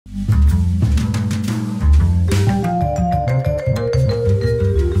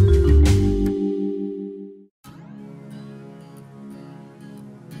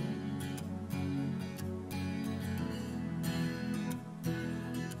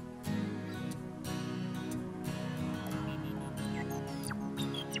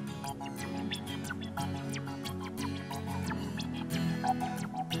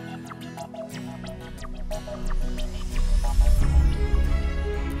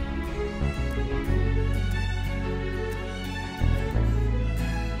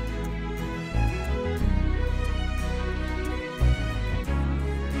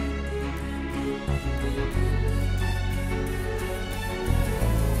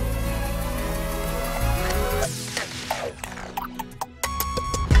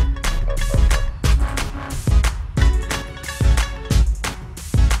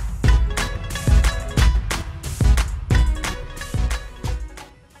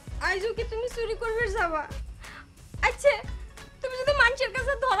আইজো কি তুমি চুরি করবে যাবা? আচ্ছা তুমি যদি মানুষের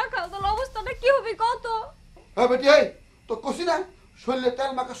কাছে ধরা খাও তাহলে অবস্থাটা কি হবে কও তো? হ্যাঁ বেটি এই তো কষি না শরীরে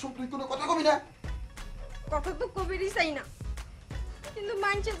তেল মাখা সুপ তুই কোনো কথা কবি না। কথা তো কবিরই চাই না, কিন্তু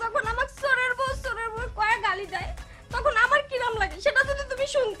মানুষে যখন আমাকে চোরের বউ কয়া গালি দেয় তখন আমার কিরম লাগে সেটা যদি তুমি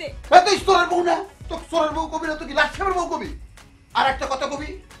শুনতে। তুই চোরের বউ না, তো চোরের বউ কবি না, তুই কি লাচ্ছামের বউ কবি? আর একটা কথা কবি,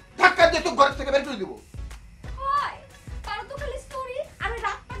 ধাক্কা দিয়ে তোর ঘর থেকে বের করে দিব। হয় তারা তো খালি চুরি আর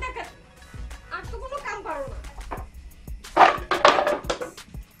রাতটা ডাকাতি, আর তো কোনো কাম পারো না।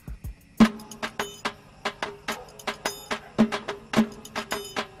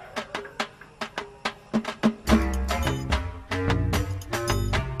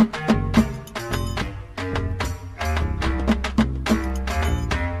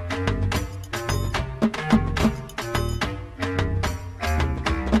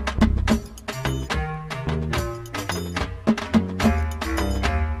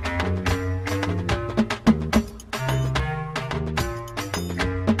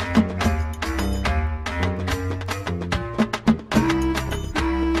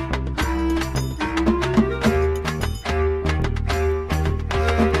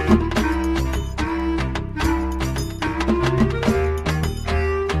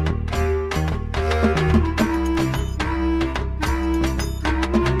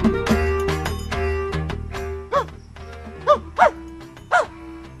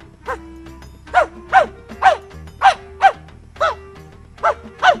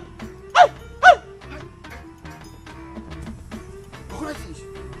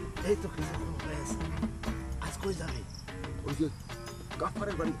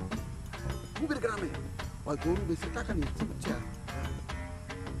 গরু বেশি টাকা নিচ্ছে বুঝছে।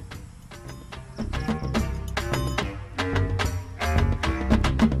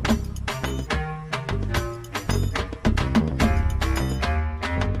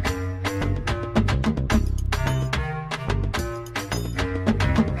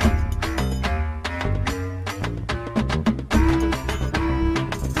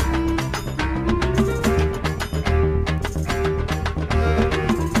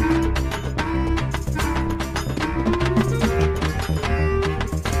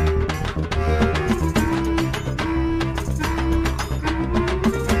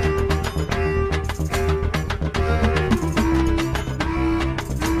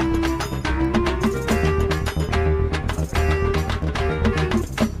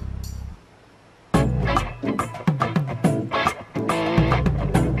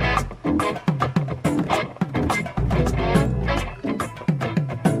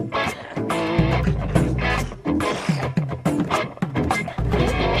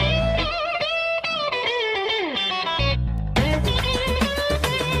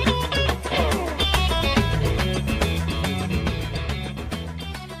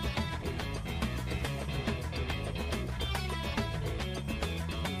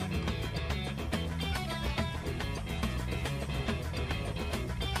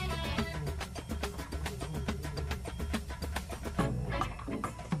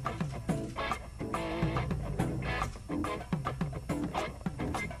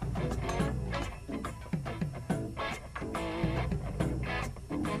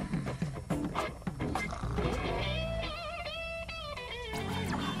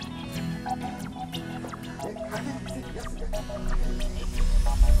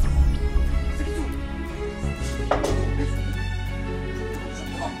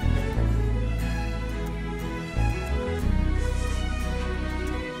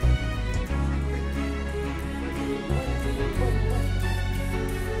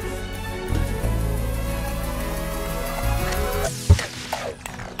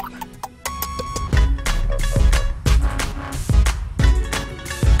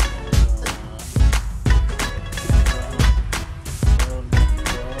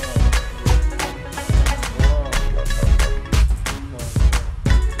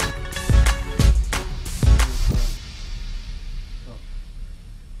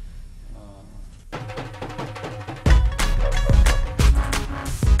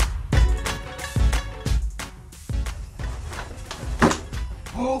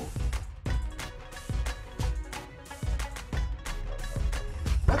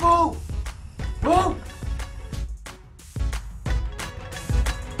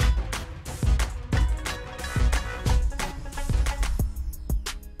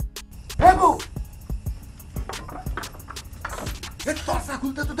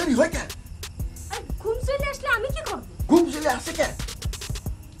 খুলতে তো দেরি হয় কেন? ঘুম চলে আসলে আমি কি করব? ঘুম চলে আসে কেন?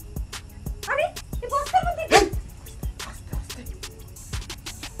 আরে এই বস্তার মধ্যে আস্তে আস্তে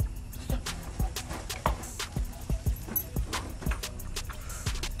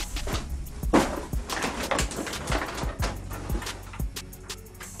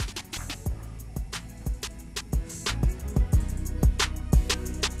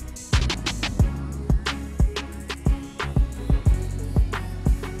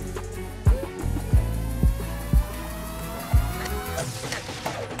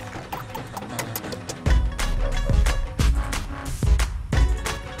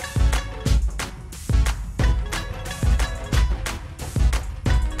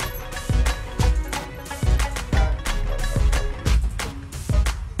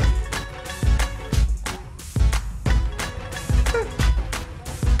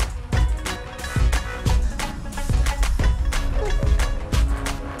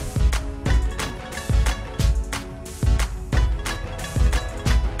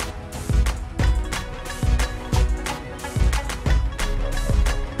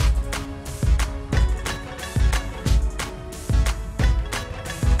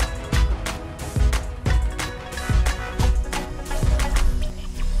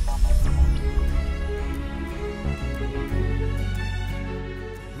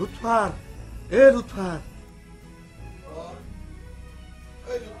লুৎফার, এ লুৎফার।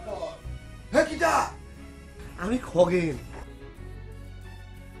 হ্যাঁ কিটা? আমি খগেন।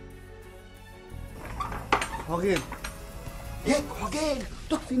 খগেন। এ খগেন,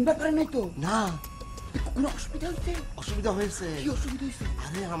 তো চিন্তা করে নাই তো? না, কোনো অসুবিধা হচ্ছে? অসুবিধা হয়েছে। কি অসুবিধা হয়েছে?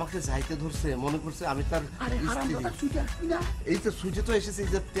 আরে আমাকে যাইতে ধরছে, মনে করছে আমি তার আরে হারাম স্ত্রী। দাদা ছুটে আসবি না? এই তো সুইচে তো এসেছি,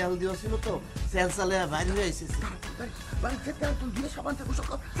 যে তেল দেওয়া ছিল তো, তেল চালে বাইরে হয়ে এসেছি। বাড়িতে তেল তুই দিয়ে সাবান থেকে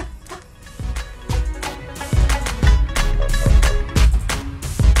সকাল।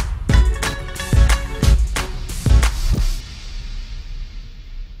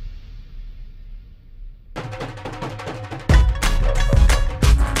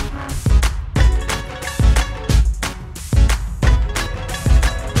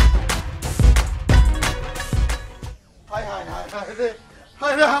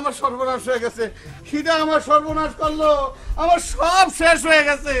 আমার সর্বনাশ হয়ে গেছে, খিদা আমার সর্বনাশ করলো, আমার সব শেষ হয়ে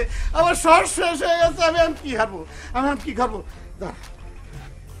গেছে, আমার সব শেষ হয়ে গেছে। আমি কি খাবো, আমি কি খাবো?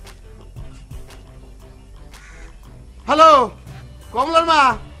 হ্যালো কমলার মা,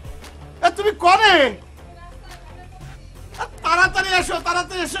 তুমি কনে? তাড়াতাড়ি এসো,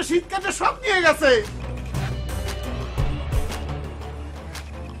 তাড়াতাড়ি এসো, শীত কাটে সব নিয়ে গেছে।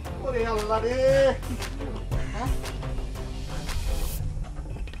 ওরে আল্লাহ রে,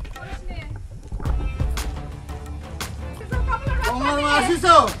 কমলার মা আসিস?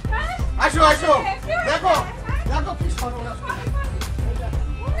 আসো আসো, দেখো দেখো কি সর্বনাশ।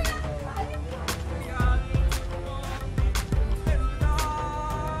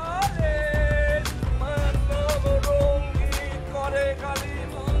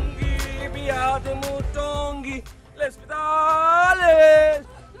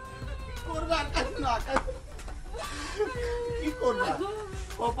 কি করবা,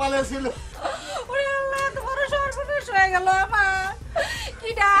 কপালে ছিল। ওরে আল্লাহ, এত বড় সর্বনাশ হয়ে গেল আমার।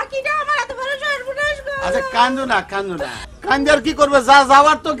 কিডা আমার এত বড় সর্বনাশ গো। আচ্ছা কান্দো না, কান্দো না, কান্দার কি করবে, যা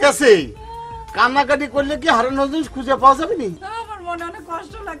যাওয়ার তো গেছে। কান্নাকাটি করলে কি হারানো জিনিস খুঁজে পাওয়া যাবে নি? আমার মনে অনেক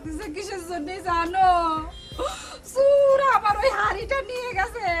কষ্ট লাগতেছে, কিসের জন্য জানো? সুরা আমার ওই হাড়িটা নিয়ে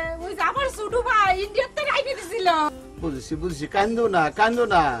গেছে, ওই যে আমার ছোট ভাই ইন্ডিয়ার থেকে আইনে দিছিল। বুঝেছি বুঝেছি, কান্দো না কান্দো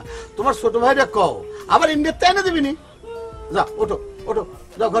না, তোমার ছোট ভাইরা কও আবার ইন্ডিয়াতে এনে দিবি নি। যাও ওঠো ওঠো,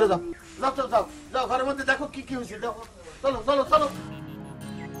 যাও ঘরে যাও, যাও যাও যাও যাও, ঘরের মধ্যে দেখো কি কি হয়েছে, দেখো, চলো চলো চলো।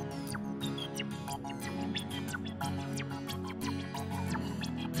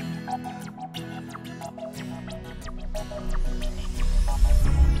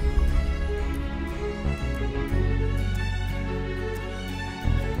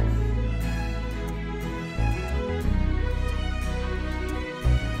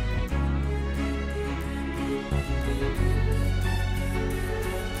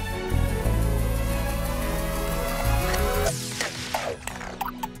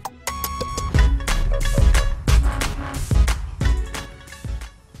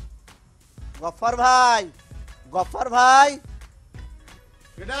 গফর ভাই, গফর ভাই,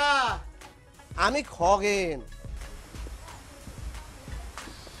 এটা আমি খগেন।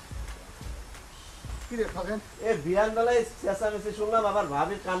 কি রে খগেন? এ বিয়ানবেলায় চেঁচামেচি শুনলাম, আবার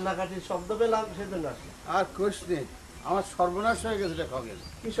ভাবির কান্নাকাটির শব্দ পেলাম, সেজন্য আসলাম। আর কোষ নেই, আমার সর্বনাশ হয়ে গেছে রে খগেন।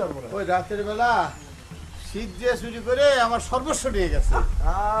 কি সর্বনাশ? ওই রাতের বেলা শীত দিয়ে চুরি করে আমার সর্বস্ব নিয়ে গেছে।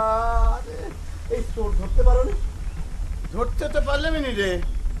 আরে এই চোর ধরতে পারো নি? ধরতে তো পারলাম নি রে,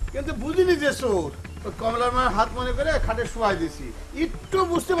 কিন্তু বুঝিনি যে চোর। ওই কমলার মার হাত মনে করে খাটে শোয়াই দিছি, একটু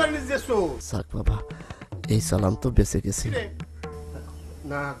বুঝতে পারিনি যে চোর। সাক বাবা, এই সালাম তো বেঁচে গেছি। কি রে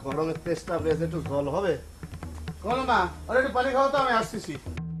না, গরমের তেষ্টা বেঁচে, একটু জল হবে? কমলা, আরে একটু পানি খাওয়া তো, আমি আসতেছি।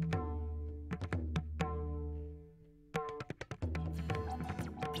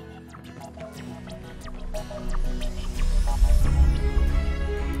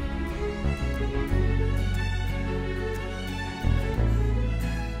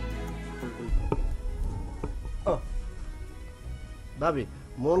 ভাবি,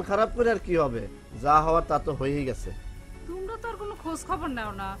 মন খারাপ করে আর কি হবে, যা হওয়ার তা তো হয়েই গেছে। তোমরা তো আর কোনো খোঁজ খবর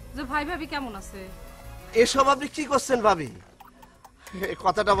নাও না যে ভাই ভাবি কেমন আছে। এসব আপনি কি করছেন ভাবি? এই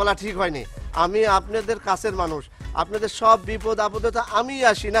কথাটা বলা ঠিক হয়নি। আমি আপনাদের কাছের মানুষ, আপনাদের সব বিপদ আপদে তো আমি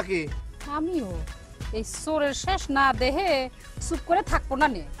আসি নাকি? আমিও এই চোরের শেষ না দেহে চুপ করে থাকবো না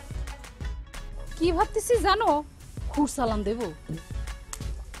নে। কি ভাবতেছি জানো, খুর সালাম দেব।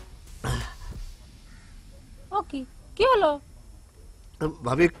 ও কি হলো?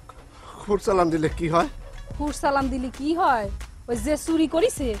 ভাবি, খুর সালাম দিলে কি হয়? খুর সালাম দিলে কি হয়, ওই যে চুরি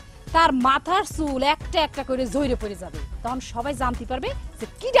করিছে তার মাথার চুল একটা একটা করে ঝইরে পড়ে যাবে, তখন সবাই জানতে পারবে যে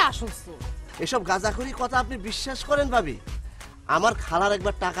কিটা আসল চোর। এসব গাঁজাখুরি কথা আপনি বিশ্বাস করেন ভাবি? আমার খালার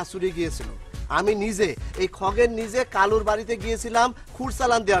একবার টাকা চুরি গিয়েছিল, আমি নিজে এই খগের নিজে কালুর বাড়িতে গিয়েছিলাম খুর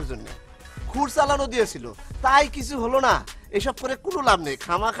চালান দেওয়ার জন্য, খুর চালানও দিয়েছিল, তাই কিছু হলো না। এসব করে কোনো লাভ নেই,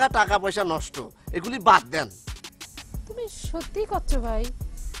 খামাখা টাকা পয়সা নষ্ট, এগুলি বাদ দেন। তুমি সত্যি করছো ভাই,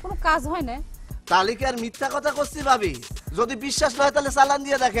 কোনো কাজ হয় না? তাহলে কি আর মিথ্যা কথা করছি ভাবি? যদি বিশ্বাস নয় তাহলে চালান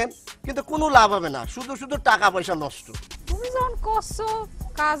দিয়ে দেখেন, কিন্তু কোনো লাভ হবে না, শুধু শুধু টাকা পয়সা নষ্ট। তুমি যখন করছো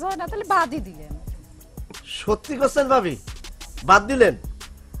কাজ হয় না তাহলে বাদই দিলেন। সত্যি করছেন ভাবি? বাদ দিলেন?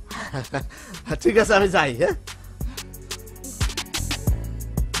 ঠিক আছে আমি যাই। হ্যাঁ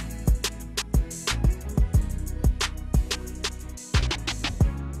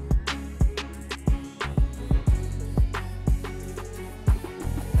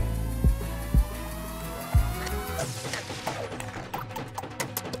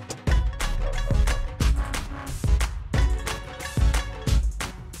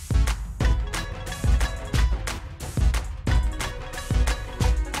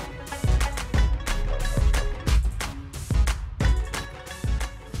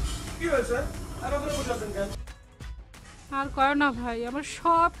আর কয় না ভাই, আমার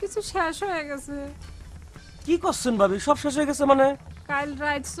সব কিছু শেষ হয়ে গেছে। কি করছেন ভাবি? সব শেষ হয়ে গেছে মানে? কাল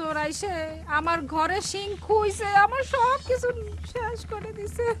রাত চোর আইসে আমার ঘরে সিং খুইছে, আমার সব কিছু শেষ করে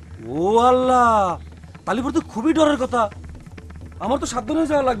দিছে। ও আল্লাহ, তালিপুর তো খুবই ডরের কথা। আমার তো সাবধান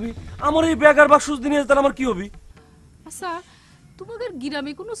হয়ে যাওয়া লাগবে। আমার এই ব্যাগ আর বাক্স দিনে তাহলে আমার কি হবে? আচ্ছা, তোমাদের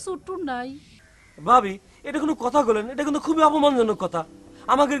গ্রামে কোনো চোর নাই? ভাবি এটা কোনো কথা বলেন? এটা কিন্তু খুবই অপমানজনক কথা।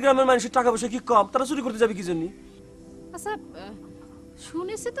 আমাদের গ্রামের মানুষের টাকা পয়সা কি কম? তারা চুরি করতে যাবে কি জন্য? আচ্ছা,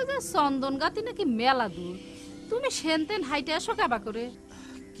 শুনেছি তো যে চন্দন গাতি নাকি মেলা দূর, তুমি সেনতেন হাইটে আসো কাবা করে?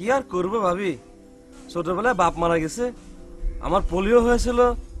 কি আর করবে ভাবি, ছোটবেলায় বাপ মারা গেছে, আমার পোলিও হয়েছিল,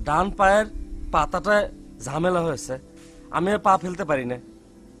 ডান পায়ের পাতাটায় ঝামেলা হয়েছে, আমি আর পা ফেলতে পারি না,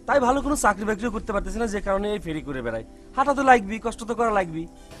 তাই ভালো কোনো চাকরি বাকরিও করতে পারতেছি না, যে কারণে এই ফেরি করে বেড়াই। হাঁটা তো লাগবি, কষ্ট তো করা লাগবি।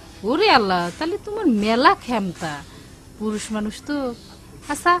 ওরে আল্লাহ, তাহলে তোমার মেলা ক্ষমতা, পুরুষ মানুষ তো।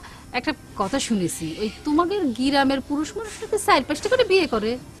 আচ্ছা, একটা কথা শুনেছি, ওই তোমাদের গ্রামের পুরুষ মানুষ নাকি 4-5টা করে বিয়ে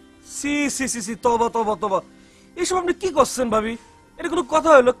করে। সি সি সি সি, তবা তবা তবা, এইসব আপনি কি করছেন ভাবি? এটা কোনো কথা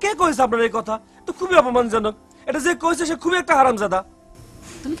হলো? কে কইছে আপনার এই কথা? তো খুবই অপমানজনক। এটা যে কইছে সে খুবই একটা হারামজাদা।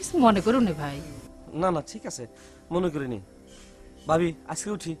 তুমি কিছু মনে করো না ভাই? না না ঠিক আছে, মনে করিনি। ভাবি আজকে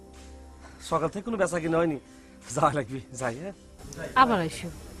উঠি, সকাল থেকে কোনো বেচা কিনা হয়নি, যাওয়া লাগবে, যাই। হ্যাঁ আবার আইসো।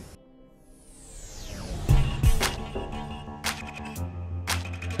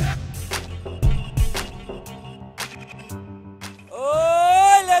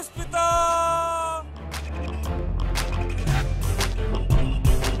 ওই লেসপিতা,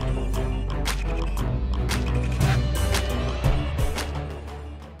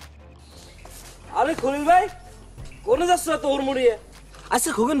 আরে খলিল ভাই, কোনে যাচ্ছ এত হুড়মুড়িয়ে?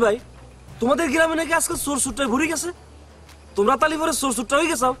 আচ্ছা খোকন ভাই, তোমাদের গ্রামে নাকি আজকে চোর সুট্টায় ভরে গেছে? তোমরা তালি পরে চোর সুট্টা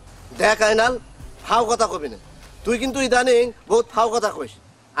হয়ে গেছাও? দেখ আইনাল, ফাও কথা কবি না। তুই কিন্তু ইদানিং বহুত ফাও কথা কইস।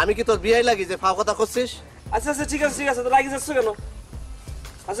 আমি কি তোর বিয়াই লাগি যে ফাও কথা করছিস? আচ্ছা আচ্ছা ঠিক আছে ঠিক আছে, তো রাগি যাচ্ছ কেন?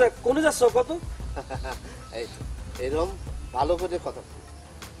 আচ্ছা কোনে যাচ্ছ কত? এই তো, এরকম ভালো করে কথা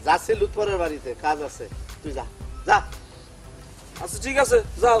যাচ্ছে লুৎফরের বাড়িতে, কাজ আছে, তুই যা যা। আচ্ছা ঠিক আছে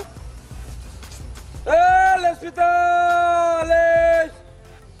যাও। লেসপিতা,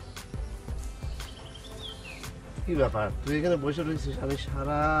 কি ব্যাপার, তুই এখানে বসে রয়েছিস? আমি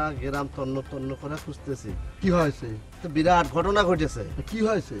সারা গ্রাম তন্ন তন্ন করে খুঁজতেছি। কি হয়েছে? তো বিরাট ঘটনা ঘটেছে। কি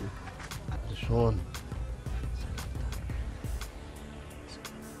হয়েছে? আচ্ছা শোন,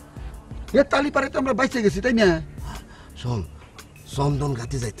 এ তালি পারে তো আমরা বাইচে গেছি, তাই না? শোন, চন্দন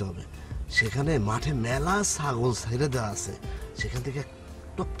ঘাটে যাইতে হবে। সেখানে মাঠে মেলা ছাগল ছেড়ে দেওয়া আছে, সেখান থেকে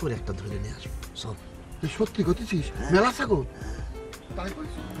টপ করে একটা ধরে নিয়ে আসবো। শোন। তুই সত্যি করতেছিস? মেলা ছাগল? তাই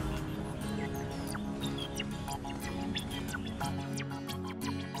কইছিস?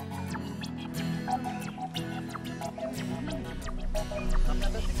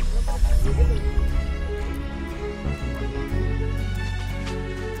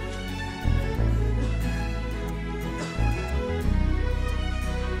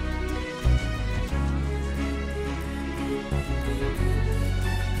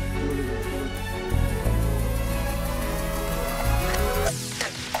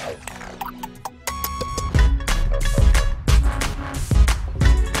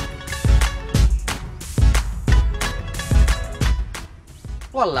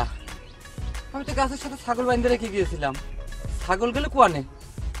 আল্লাহ, আমি তো গাছের সাথে ছাগল বাইন্ধে রেখে গিয়েছিলাম। ছাগল গেলে কোয়ানে,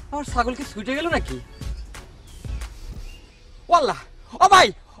 আমার ছাগল কি ছুটে গেল নাকি? ও আল্লাহ, ও ভাই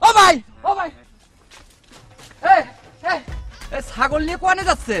ও ভাই ও ভাই, ছাগল নিয়ে কোয়ানে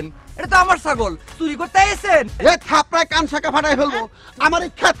যাচ্ছেন? এটা তো আমার ছাগল, চুরি করতে এসেছেন? এ থাপড়ায় কান শাখা ফাটাই ফেলবো। আমার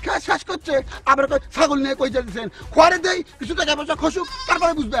এই খেত খায় শেষ করছে, আবার কই ছাগল নিয়ে কই যাচ্ছেন? খোয়ারে দেই কিছু টাকা পয়সা খসুক,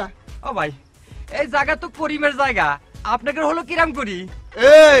 তারপরে বুঝবে। ও ভাই, এই জায়গা তো করিমের জায়গা, আপনাকে হলো কিরাম করি।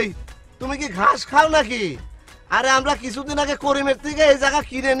 এই তুমি কি ঘাস খাও নাকি? আরে আমরা কিছুদিন আগে করিমের থেকে এই জায়গা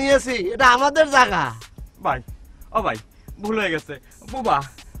কিনে নিয়েছি, এটা আমাদের জায়গা। ভাই ও ভাই ভুল হয়ে গেছে, বুবা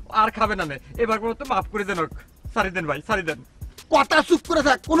আর খাবে না, এবার তো মাফ করে দেন, সারি দেন ভাই, সারি দেন। কথা চুপ করে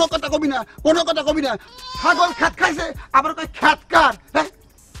থাক, কোনো কথা কবি না, কোনো কথা কবি না। ছাগল খ্যাত খাইছে, আবার কই খ্যাত কার? হ্যাঁ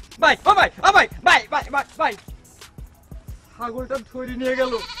ভাই ও ভাই ও ভাই ভাই ভাই ভাই ভাই ছাগলটা ধরে নিয়ে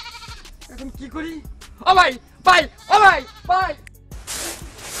গেল, এখন কি করি? ও ভাই ভাই ও ভাই ভাই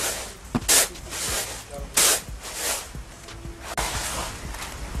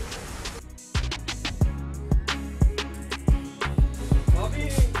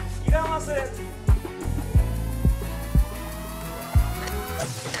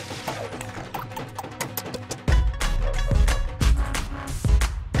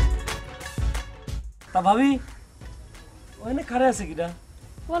তা ভাবি ওখানে খারে আছে কিটা?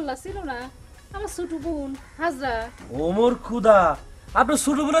 বললা ছিল না আমার ছোট বোন হাজরা। ওমর খুদা, আপনি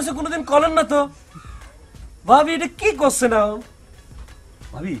ছোট বোন আছে কোনোদিন করেন না তো? ভাবি এটা কি করছে না?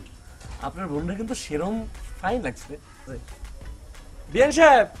 ভাবি আপনার বোনটা কিন্তু সেরম ফাইন লাগছে। বিয়ান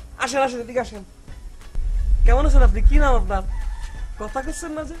সাহেব আসেন আসেন, এদিকে আসেন। কেমন আছেন আপনি? কি নাম আপনার? কথা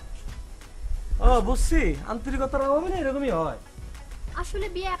করছেন না যে? ও বুঝছি, আন্তরিকতার অভাবে না এরকমই হয়। আসলে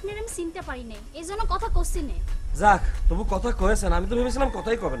বিয়ে আপনার আমি চিনতে পারি না, এই জন্য কথা করছি না। যাক, তবু কথা কয়েছেন, আমি তো ভেবেছিলাম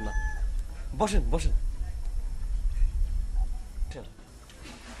কথাই কবেন না। বসেন বসেন।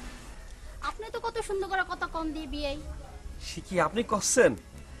 আপনি তো কত সুন্দর করে কথা কম দিয়ে বিয়ে। শিখি আপনি করছেন?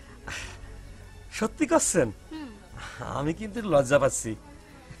 সত্যি করছেন? আমি কিন্তু লজ্জা পাচ্ছি।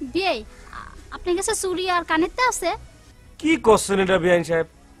 বিয়ে আপনার কাছে চুরি আর কানেরটা আছে? কি করছেন এটা বিআইন সাহেব?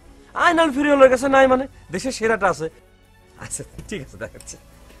 আইনাল ফিরিওলের কাছে নাই মানে? দেশের সেরাটা আছে। আচ্ছা ঠিক আছে, দেখাচ্ছি।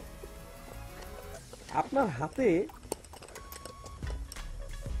 আপনার হাতে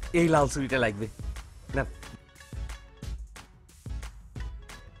এই লাল চুড়িটা লাগবে না?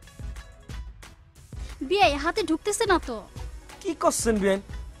 বিয়ে হাতে ঢুকতেছে না তো। কি করছেন বিআইন?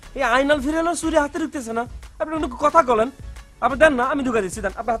 এই আইনাল ফিরিওলের চুড়ি হাতে ঢুকতেছে না? আপনি অন্য কথা বলেন। আপনি দেন না, আমি ঢুকা দিচ্ছি,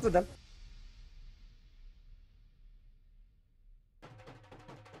 দেন, আপনি হাতে দেন।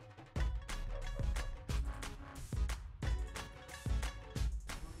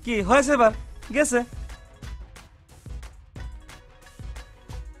 কি হয়েছে এবার? গেছে?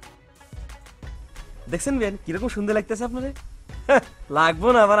 দেখছেন বিয়ান কিরকম সুন্দর লাগতেছে আপনারে? লাগবো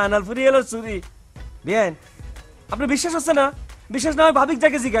না আবার আনাল ফুরি এলো চুরি। বিয়ান আপনার বিশ্বাস হচ্ছে না? বিশ্বাস না হয় ভাবিক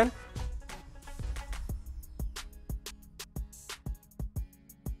যাকে জিগান।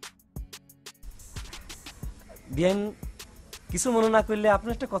 বিয়ান কিছু মনে না করলে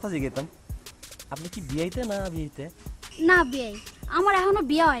আপনার একটা কথা জিজ্ঞেতাম, আপনি কি বিয়েতে না বিয়েতে? না বিয়ে আমার এখনো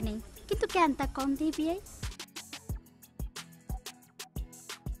বিয়ে হয় নাই, কিন্তু কেন তা কম দিয়ে বিয়ে?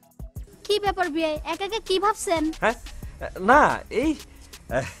 কি ব্যাপার বিয়ে একা একা কি ভাবছেন? হ্যাঁ না এই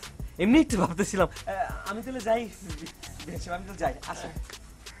এমনি একটু ভাবতেছিলাম। আমি তাহলে যাই, আমি তো যাই। আসা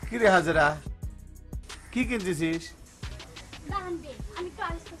কি রে হাজরা, কি কিনতেছিস? দাঁড়ান বিয়ে আমি একটু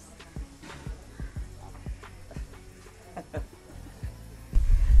আসতেছি।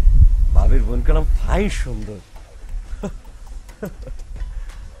 বাবির বোন কালাম ফাইন সুন্দর।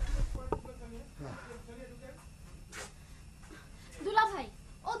 দুলা ভাই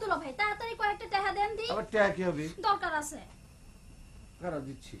ও দুলা ভাই তাড়াতাড়ি কয়েকটা টাকা দেন দি। আবার টাকা কি হবে? দরকার আছে। কারা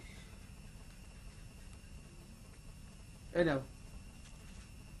দিচ্ছি? এই নাও।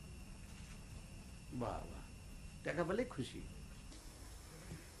 বাবা টাকা পেলে খুশি।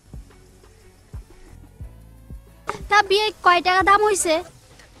 তা বিয়ে কয় টাকা দাম হইছে?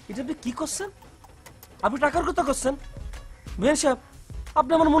 এটা আপনি কি করছেন? আপনি টাকার কথা করছেন? বিয়ান সাহেব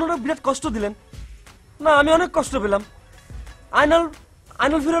আপনি আমার মনে বিরাট কষ্ট দিলেন না, আমি অনেক কষ্ট পেলাম। আইনাল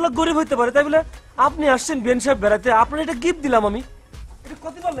আইনাল ফিরোলা গরিব হইতে পারে, তাই বলে আপনি আসছেন বিয়ান সাহেব বেড়াতে, আপনার এটা গিফট দিলাম আমি। এটা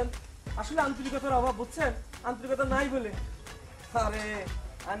কত বললেন? আসলে আন্তরিকতার অভাব, বুঝছেন? আন্তরিকতা নাই বলে। আরে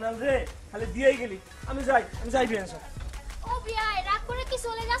আইনাল রে, খালি দিয়েই গেলি। আমি যাই বিয়ান সাহেব। ও বিয়ে রাগ করে কি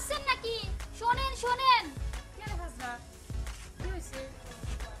চলে যাচ্ছেন নাকি? শোনেন শোনেন। কেন হাজরা কি হইছে?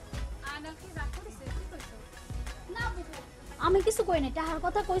 আনাল কি রাগ করেছে? কি কইছো? না বুবু আমি কিছু কই না, টাকার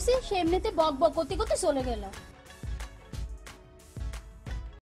কথা কইছি, সে এমনিতে বক বক করতে করতে চলে গেল।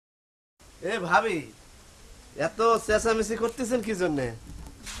 এ ভাবি এত চেঁচামেচি করতেছেন কি জন্যে?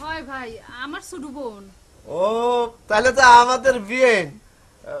 হয় ভাই আমার ছোট বোন। ও তাহলে তো আমাদের বিয়েন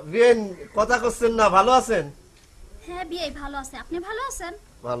বিয়েন কথা করছেন না, ভালো আছেন? হ্যাঁ বিয়ে ভালো আছে, আপনি ভালো আছেন?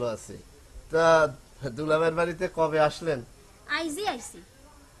 ভালো আছি। তা দুলাভাইয়ের বাড়িতে কবে আসলেন? আইজি আইছি।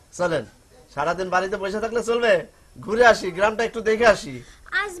 চলেন সারাদিন বাড়িতে বসে থাকলে চলবে, ঘুরে আসি, গ্রামটা একটু দেখে আসি।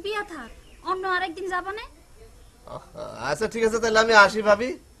 আজ বিয়া থাক, অন্য আরেকদিন যাবানে। আচ্ছা ঠিক আছে, তাহলে আমি আসি ভাবি।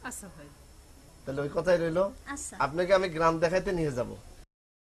 আচ্ছা ভাই। তাহলে ওই কথাই রইলো, আচ্ছা আপনাকে আমি গ্রাম দেখাইতে নিয়ে যাব।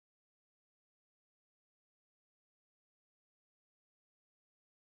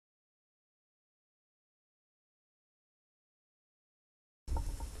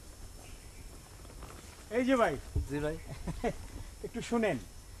 এই যে ভাই, জি ভাই। একটু শুনেন,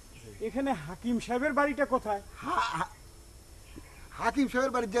 এখানে হাকিম সাহেবের বাড়িটা কোথায়? হাকিম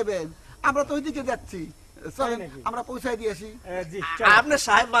সাহেবের বাড়ি যাবেন? আমরা তো ওইদিকে যাচ্ছি, চলেন নাকি? আমরা পৌঁছায় দিয়ে আসি। জি আপনি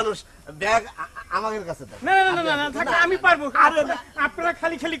সাহেব মানুষ, ব্যাগ আমাদের কাছে দেন। না না না না থাক, আমি পারবো। আপনারা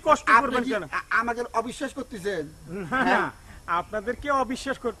খালি খালি কষ্ট আপনি করবেন কি কেন? আমাকে অবিশ্বাস করতেছেন? না না, আপনাদেরকে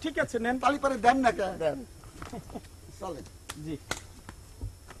অবিশ্বাস কর। ঠিক আছে, নেন। তালি পরে দেন না কেন? দেন, চলেন। জি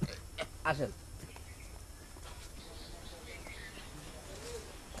আসেন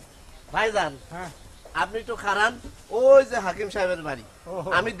ভাইজান, হ্যাঁ আপনি একটু খারান, ওই যে হাকিম সাহেবের বাড়ি, ওহো।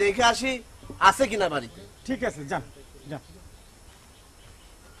 আমি দেখে আসি আছে কিনা বাড়িতে। ঠিক আছে, যান যান।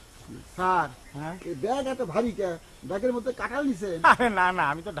 স্যার, হ্যাঁ এই ব্যাগ এত ভারী কে? ব্যাগের মধ্যে কাঁঠাল নিছেন? আরে না না,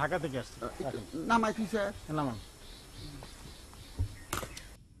 আমি তো ঢাকা থেকে আসছি। নামাই কি স্যার? নামান।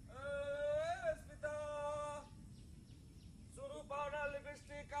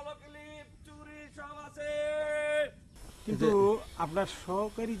 কিন্তু আপনার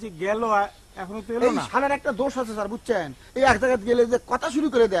সহকারী যে গেল, এখনো তো এলো এই না। শালার একটা দোষ আছে স্যার, বুঝছেন? এই এক জায়গায় গেলে যে কথা শুরু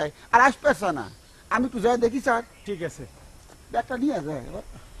করে দেয় আর আসতেছে না। আমি একটু যাই দেখি স্যার, ঠিক আছে, ব্যাগটা নিয়ে যায়।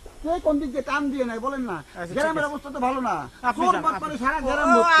 কে কোন দিক দিয়ে টান দিয়ে নেয় বলেন না? আচ্ছা, ঠিক গ্রামের আছে। অবস্থা তো ভালো না, আপনি চোর যান, বাটপারে আপনি- সারা গ্রাম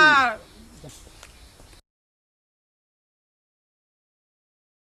ও, ভর্তি।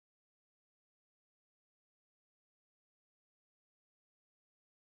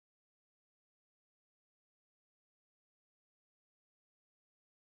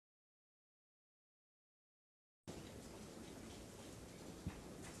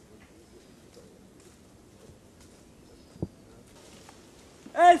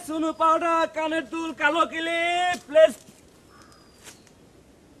 এই সুনু পাউডার, কানের দুল, কালো ক্লিপ, প্লিজ।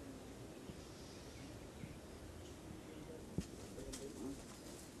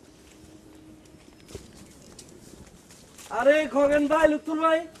 আরে খগেন ভাই, লুতুল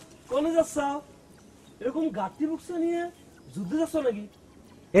ভাই, কোনে যাচ্ছ? এরকম গাড়ি বুকসা নিয়ে যুদ্ধে যাচ্ছ নাকি?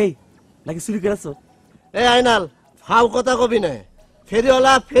 এই নাকি চুরি করেছ? এই আইনাল, ফাও কথা কবি না,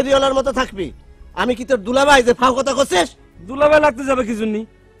 ফেরিওয়ালা ফেরিওয়ালার মতো থাকবি। আমি কি তোর দুলাভাই যে ফাও কথা করছিস? দুলাভাই লাগতে যাবে কি জন্য?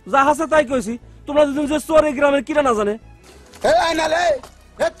 যা হাসে তাই কইছি। তোমরা যদি যে চোর এই গ্রামের কিরা না জানে। এই আইনালে,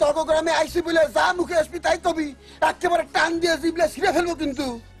 এ তর্ক গ্রামে আইসি বলে যা মুখে আসবি তাই কবি, একেবারে টান দিয়ে জিবলে ছিঁড়ে ফেলবো কিন্তু।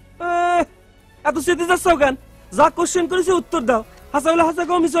 এত স্মৃতি যাচ্ছ কেন? যা কোশ্চেন করেছি উত্তর দাও। হাসা হলে হাসা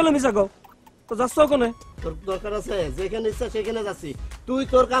কও, মিছা হলে মিছা কও। তো যাচ্ছ কোনে? তোর দরকার আছে, যেখানে ইচ্ছা সেখানে যাচ্ছি, তুই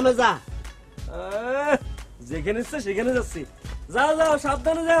তোর কামে যা। যেখানে ইচ্ছে সেখানে যাচ্ছি। যাও যাও,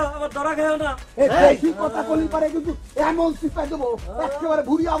 সাবধানে যাও, আবার ধরা খেও না। এই বেশি কথা বলি পারে কিন্তু এমন সিপাই দেবো, একেবারে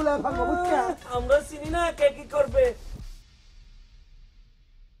ভুড়ি আবলে ফেলবো, বুঝছেন? আমরা চিনি না কে কি করবে।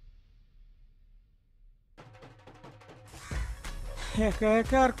 একা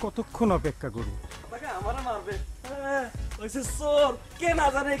একা আর কতক্ষণ অপেক্ষা করবো? তাকে আমারে মারবে। ওইসে চোর, কে না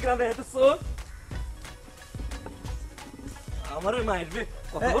জানে এই গ্রামে এত চোর। আমারে মারবে,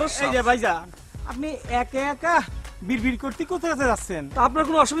 কত বড় এই যে সাহস। ভাইজান, আপনি একা একা বিড়বিড় করতে কোথায় যাচ্ছেন? তা আপনার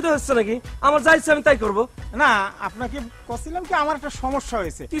কোনো অসুবিধা হচ্ছে নাকি? আমার যা ইচ্ছে আমি তাই করবো। না, আপনাকে বলছিলাম কি, আমার একটা সমস্যা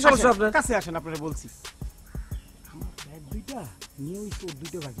হয়েছে। কি সমস্যা আসেন, আপনার? কাছে আসেন, আপনারা বলছি। আমার ব্যাগ দুইটা নিয়ে ওই চোর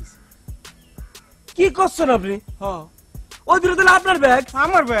দুইটা ভাগিছে। কি করছেন আপনি? হ, ওই দুটো দিলে আপনার ব্যাগ?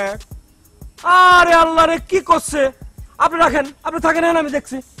 আমার ব্যাগ। আরে আল্লাহ রে, কি করছে? আপনি রাখেন, আপনি থাকেন, আমি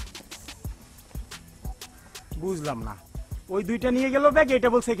দেখছি। বুঝলাম না, ওই দুইটা নিয়ে গেল ব্যাগ, এটা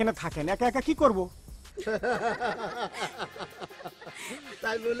বলছে এখানে থাকেন। একা একা কি করব?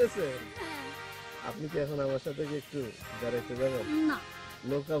 তাই বলেছে। আপনি কি এখন আমার সাথে কি একটু বেড়াইতে যাবেন? না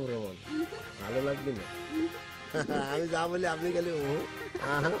নৌকা ভ্রমণ ভালো লাগবে না? আমি যা বলি আপনি গেলে ও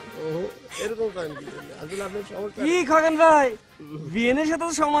আহা ও এরকম করেন কি? আসলে আপনার সমস্যা কি খগেন ভাই, বিয়েনের সাথে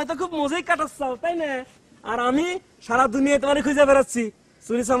তো সময় তো খুব মজাই কাটাচ্ছাও, তাই না? আর আমি সারা দুনিয়ায় তোমার খুঁজে বেড়াচ্ছি,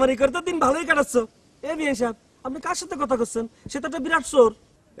 চুরি চামারি করে তো দিন ভালোই কাটাচ্ছ। এ বিয়ে সাহেব, আপনি কার সাথে কথা করছেন? সে তো একটা বিরাট চোর।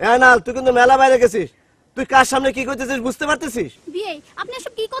 না, তুই কিন্তু মেলা বাইরে গেছিস। তুই কার সামনে কি করতেছিস বুঝতে পারতেছিস? বিয়ে, আপনি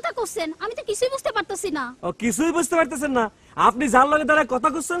এসব কি কথা করছেন? আমি তো কিছুই বুঝতে পারতেছি না। ও কিছুই বুঝতে পারতেছেন না? আপনি যার লগে দাঁড়ায় কথা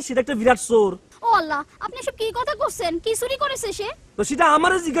করছেন সেটা একটা বিরাট চোর। ও আল্লাহ, আপনি এসব কি কথা করছেন? কি চুরি করেছে সে? তো সেটা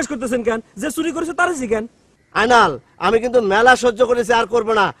আমারে জিজ্ঞেস করতেছেন কেন? যে চুরি করেছে তারে জিজ্ঞেন। আইনাল, আমি কিন্তু মেলা সহ্য করেছি, আর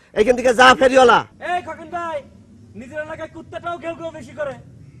করবো না। এখান থেকে যা ফেরিওয়ালা। এই খগেন ভাই, নিজের এলাকায় কুত্তাটাও কেউ কেউ বেশি করে।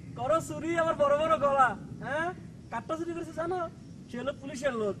 করো চুরি, আবার বড় বড় গলা। হ্যাঁ, কাটটা চুরি করেছে জানো? সে হলো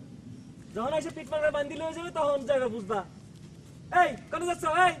পুলিশের লোক। যখন এসে পিট মারে বান্দিলে হয়ে যাবে তখন জায়গা বুঝবা। এই কোন যাচ্ছ?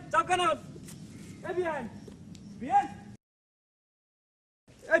 এই যাও কেন? এই বিয়ান, বিয়ান,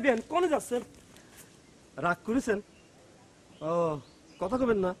 এই বিয়ান কোনে যাচ্ছেন? রাগ করেছেন? ও, কথা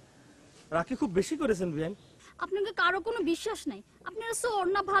কবেন না, রাগ কি খুব বেশি করেছেন বিয়ান? আপনাকে কারো কোনো বিশ্বাস নাই, আপনারা চোর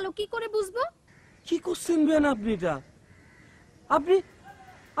না ভালো কি করে বুঝবো? কি করছেন বিয়ান আপনি? এটা আপনি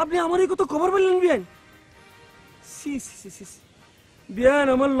আপনি আমার এই কথা খবর পেলেন বিয়ান? C C C C C. বিয়ান,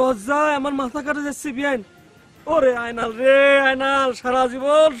 আমার লজ্জায় আমার মাথা কাটা যাচ্ছে বিয়ান। ওরে আয়নাল রে আয়নাল, সারা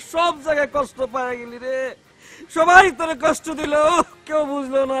জীবন সব জায়গায় কষ্ট পায় গেলি রে, সবাই তোরে কষ্ট দিল, কেউ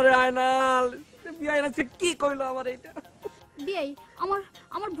বুঝলো না রে আয়নাল। বিয়ান আজকে কি কইলো আমার এটা? বিয়াই,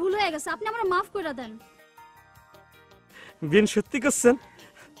 আমার ভুল হয়ে গেছে, আপনি আমারে মাফ করে দেন। বিয়ান সত্যি করছেন?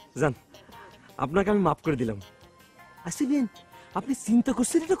 জান, আপনাকে আমি মাফ করে দিলাম। আচ্ছা বিয়ান, আপনি চিন্তা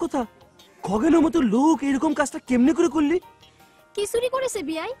করছেন এটা কথা? খগেনের মতো লোক এরকম কাজটা কেমনে করে করলি? কি চুরি করেছে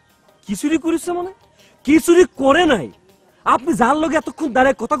বিয়াই? কি চুরি করেছে মানে? কি চুরি করে নাই। আপনি যার লগে এতক্ষণ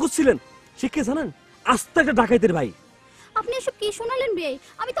দাঁড়ায় কথা করছিলেন সে কে জানেন? আস্তে একটা ডাকাইতের ভাই। আপনি এসব কি শোনালেন বিয়াই?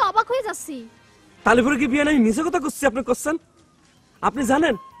 আমি তো অবাক হয়ে যাচ্ছি। তাহলে পরে কি বিয়ান আমি মিছে কথা করছি আপনি করছেন? আপনি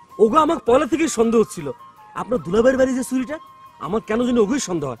জানেন ওগো আমাকে পয়লা থেকে সন্দেহ হচ্ছিল। আপনার দুলাভাইয়ের বাড়ি যে চুরিটা, আমার কেন যেন ওগোই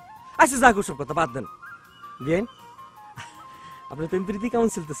সন্দেহ হয়। আচ্ছা যাক ওসব কথা বাদ দেন। বিয়ান, আপনার প্রেম প্রীতি কেমন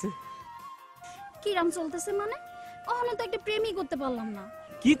চলতেছে? কিরাম চলতেছে মানে? কখনো তো একটা প্রেমই করতে পারলাম না।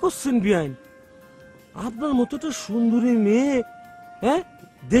 কি করছেন বিয়ান? আপনার মতো একটা সুন্দরী মেয়ে, হ্যাঁ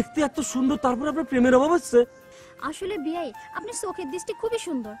দেখতে এত সুন্দর, তারপর আপনার প্রেমের অভাব হচ্ছে? আসলে বিয়াই, আপনি চোখের দৃষ্টি খুবই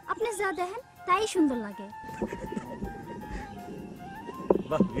সুন্দর, আপনি যা দেখেন তাই সুন্দর লাগে।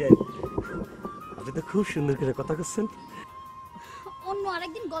 বাহ বিয়ান, আপনি তো খুব সুন্দর করে কথা করছেন। অন্য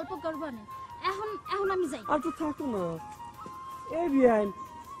আরেকদিন গল্প করবো না, এখন আমি যাই। আর তো থাকো না। এই বিয়ান,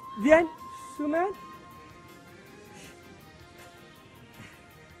 বিয়ান শুনেন,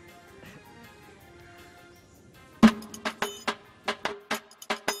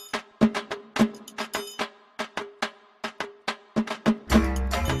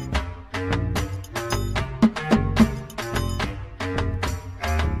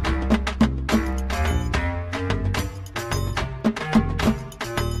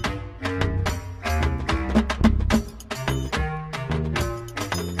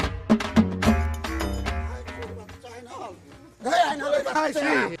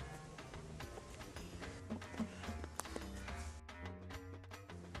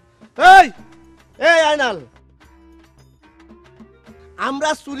 এই এই আয়নাল, আমরা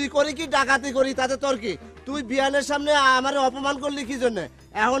চুরি করি কি ডাকাতি করি তাতে তোর কি? তুই বিয়ানের সামনে আমারে অপমান করলি কি জন্য?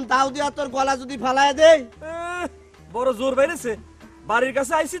 এখন তাও দিয়া তোর গলা যদি ফালায় দেই? বড় জোর বাইরেছে। বাড়ির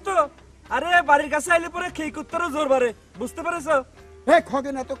কাছে আইছি তো, আরে বাড়ির কাছে আইলে পরে খেই করতেও জোর বাড়ে, বুঝতে পেরেছো? হে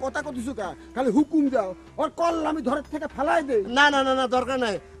খগেন, এত কথা কতিছু কা? খালি হুকুম দাও, ওর কল আমি ধরে থেকে ফেলাই দেই। না না না না, দরকার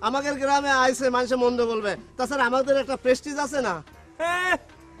নাই। আমাদের গ্রামে আইছে মানুষে মন্দ বলবে, তাছাড়া আমাদের একটা প্রেস্টিজ আছে না?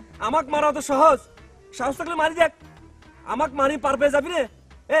 আমাক মারা তো সহজ, সাহস থাকলে মারি দেখ। আমাক মারি পার পেয়ে যাবি রে?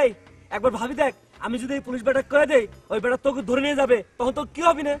 এই একবার ভাবি দেখ, আমি যদি এই পুলিশ ব্যাটাক করে দেই, ওই বেটা তোকে ধরে নিয়ে যাবে, তখন তো কি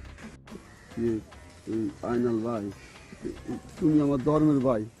হবে না? আয়নাল ভাই, তুমি আমার ধর্মের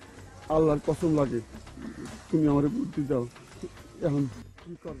ভাই, আল্লাহর কসম লাগে, তুমি আমার বুদ্ধি দাও। এখন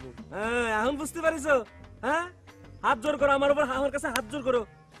কি করবো? এখন বুঝতে পারিছো? হ্যাঁ, হাত জোর করো আমার উপর, আমার কাছে হাত জোর করো।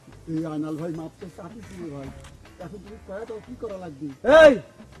 এই আয়নাল ভাই মাপ তো চাপিস ভাই, এখন তুমি কয়া দাও কি করা লাগবে। এই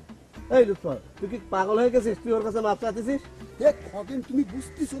এই লুৎফর, তুই কি পাগল হয়ে গেছিস? তুই ওর কাছে মাপ চাইতেছিস? এ খগেন, তুমি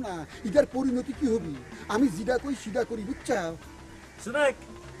বুঝতেছো না ইদার পরিণতি কি হবে? আমি যেটা কই সেটা করি, বুঝছাও? শুনেক,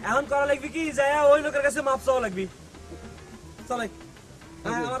 এখন করা লাগবে কি, যায় ওই লোকের কাছে মাপ চাওয়া লাগবে। চলে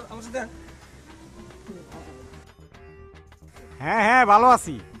আমার সাথে। হ্যাঁ হ্যাঁ, ভালো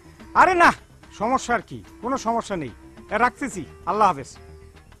আছি। আরে না, সমস্যা আর কি, কোনো সমস্যা নেই, রাখতেছি। আল্লাহ হাফেজ।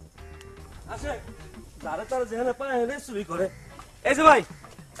 আসে যারা তারা যেখানে পায় হেনে চুরি করে। এই যে ভাই,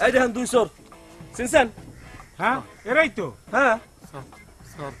 এই দেখেন দুই চোর, চিনছেন? হ্যাঁ, এরাই তো। হ্যাঁ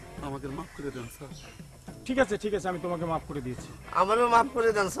স্যার আমাকে মাফ করে দেন স্যার। ঠিক আছে ঠিক আছে, আমি তোমাকে মাফ করে দিয়েছি। আমারও মাফ করে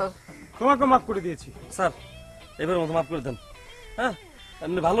দেন স্যার। তোমাকে মাফ করে দিয়েছি স্যার, এবার মতো মাফ করে দেন। হ্যাঁ,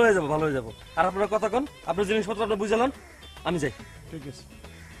 আপনি ভালো হয়ে যাবো, ভালো হয়ে যাবো। আর আপনার কথা কোন, আপনার জিনিসপত্র আপনি বুঝালেন, আমি যাই। ঠিক আছে।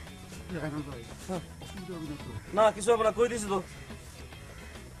 না কিছু হবে না, কই দিয়েছি তো।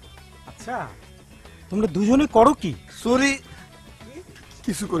 আচ্ছা, তোমরা দুজনে করো কি? চুরি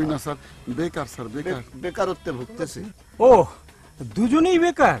কিছু করি না স্যার, বেকার স্যার, বেকার। বেকারত্বে ভুগতেছি। ও, দুজনেই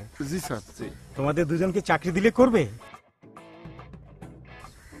বেকার? জি স্যার। জি। তোমাদের দুজনকে চাকরি দিলে করবে?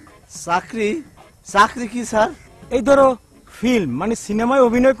 চাকরি? চাকরি কি স্যার? এই ধরো ফিল্ম মানে সিনেমায়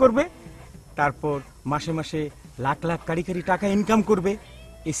অভিনয় করবে, তারপর মাসে মাসে লাখ লাখ কারি কারি টাকা ইনকাম করবে,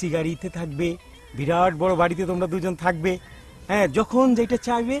 এসি গাড়িতে থাকবে, বিরাট বড় বাড়িতে তোমরা দুজন থাকবে। হ্যাঁ, যখন যেটা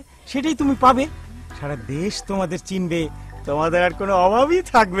চাইবে সেটাই তুমি পাবে, সারা দেশ তোমাদের চিনবে, তোমাদের আর কোনো অভাবই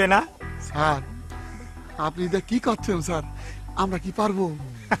থাকবে না। স্যার আপনি এটা কি করছেন স্যার? আমরা কি পারবো?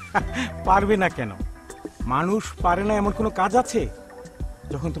 পারবে না কেন? মানুষ পারে না এমন কোনো কাজ আছে?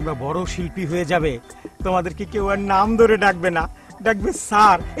 যখন তোমরা বড় শিল্পী হয়ে যাবে তোমাদেরকে কেউ আর নাম ধরে ডাকবে না, ডাকবে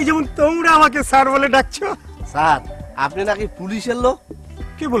স্যার। এই যেমন তোমরা আমাকে স্যার বলে ডাকছো। স্যার আপনি নাকি পুলিশের লোক?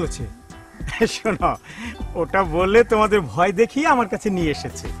 কে বলেছে? শোনো, ওটা বললে তোমাদের ভয় দেখিয়ে আমার কাছে নিয়ে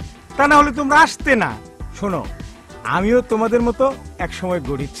এসেছে, তা না হলে তোমরা আসতে না। শোনো, আমিও তোমাদের মতো এক সময়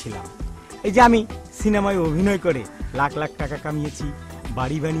গরিব ছিলাম। এই যে আমি সিনেমায় অভিনয় করে লাখ লাখ টাকা কামিয়েছি,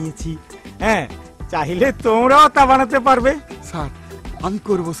 বাড়ি বানিয়েছি। হ্যাঁ, চাইলে তোমরাও তা বানাতে পারবে। স্যার আমি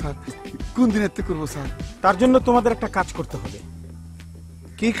করব স্যার, কোন দিনের থেকে করবো স্যার? তার জন্য তোমাদের একটা কাজ করতে হবে।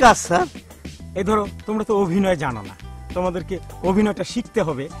 কি কাজ স্যার? এই ধরো, তোমরা তো অভিনয় জানো না, তোমাদেরকে অভিনয়টা শিখতে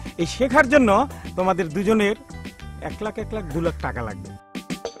হবে। এই শেখার জন্য তোমাদের দুজনের 1 লাখ 2 লাখ টাকা লাগবে।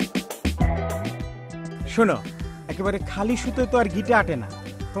 শোনো, একেবারে খালি সুতোয় তো আর গিটে আটে না।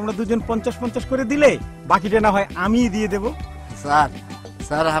 তোমরা দুজন 50-50 করে দিলে বাকিটা না হয় আমিই দিয়ে দেব। স্যার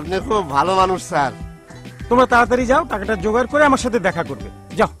স্যার আপনি খুব ভালো মানুষ স্যার। তোমরা তাড়াতাড়ি যাও, টাকাটা জোগাড় করে আমার সাথে দেখা করবে।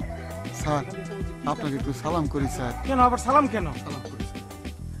 যাও। স্যার আপনাকে একটু সালাম করি স্যার। কেন আবার সালাম কেন? সালাম করি স্যার।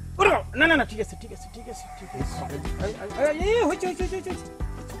 না না না, ঠিক আছে ঠিক আছে ঠিক আছে ঠিক আছে। হয়েছে হয়েছে হয়েছে হয়েছে।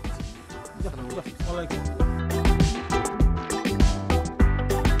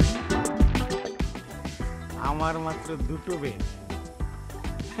 আমার মাত্র 2টো বেড,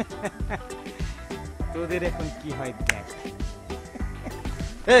 তোদের এখন কি হয় দেখ।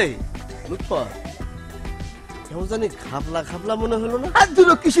 এই লুৎফর, কেমন জানি ঘাবলা ঘাবলা মনে হলো না? আর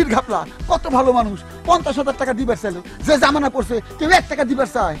দুটো কিসির ঘাপলা, কত ভালো মানুষ, 50,000 টাকা দিবার চাইল, যে জামানা পড়ছে কেউ 1 টাকা দিবার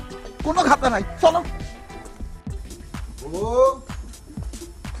চায়, কোনো ঘাপলা নাই। চলো।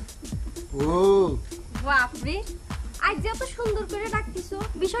 বাপরে, আজ যে এত সুন্দর করে ডাকতিছো,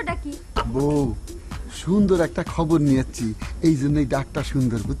 বিষয়টা কি? বউ, সুন্দর একটা খবর নিয়েছি, এই জন্যই ডাকটা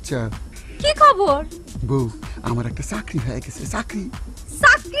সুন্দর, বুঝছো? কি খবর? বউ, আমার একটা চাকরি হয়ে গেছে। চাকরি?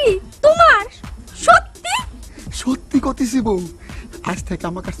 চাকরি তোমার? সত্যি? সত্যি কতিছি বউ, আজ থেকে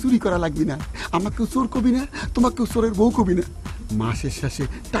আমাকে আর চুরি করা লাগবে না, আমাকেও চোর কবি না, তোমাকেও চোরের বউ কবি না। মাসের শেষে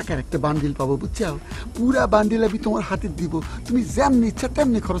টাকার একটা বান্ডিল পাবো, বুঝছো? পুরা বান্ডিল আমি তোমার হাতে দিব, তুমি যেমনি ইচ্ছা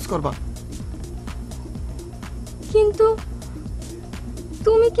তেমনি খরচ করবা। কিন্তু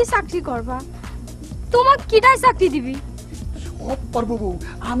তুমি কি চাকরি করবা? তোমাক কিডাই চাকরি দিবি? সব পারবো বউ,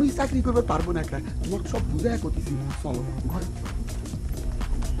 আমি চাকরি করতে পারবো না একা, তোমার সব বুঝায় কতিছি। চলো ঘরে।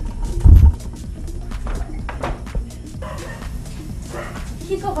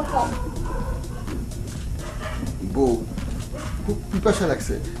 কি খবর কম? বউ, খুব পিপাসা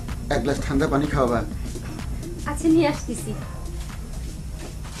লাগছে, 1 গ্লাস ঠান্ডা পানি খাওয়াবা? আচ্ছা, নিয়ে আসতেছি।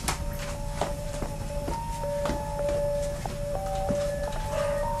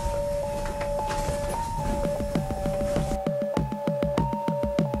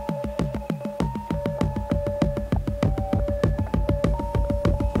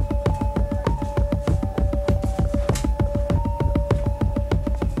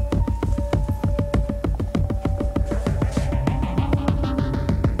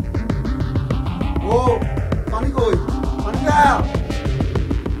 ও পানি কই? পানি দাও।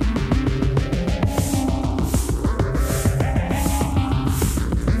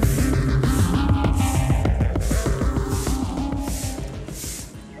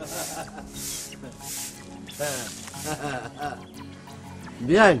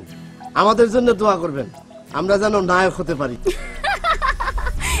 বিয়াইন, আমাদের জন্য দোয়া করবেন, আমরা যেন নায়ক হতে পারি।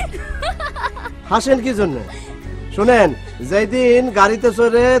 হাসেন কি জন্য? শুনেন, যেই দিন গাড়িতে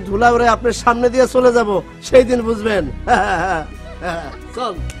চড়ে ধুলা উড়ে আপনার সামনে দিয়ে চলে যাব, সেই দিন বুঝবেন।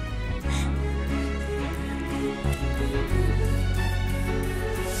 চল।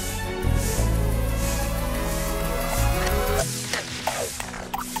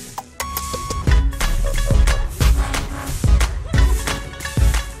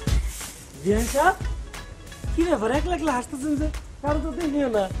 কি ব্যাপার, একলা একলা হাসতেছেন যে? কারো তো দেখিও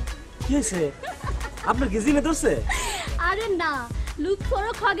না। কি হয়েছে? আপনার কি জিনে ধরছে? আরে না, লুৎফর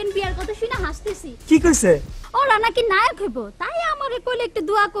ও খগেন বিয়ার কথা শুনে হাসতেছি। কি কইছে? ওরা নাকি নায়ক হইব, তাই আমারে কইলে একটু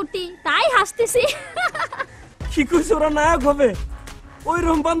দোয়া করতি, তাই হাসতেছি। কি কইছে ওরা নায়ক হবে? ওই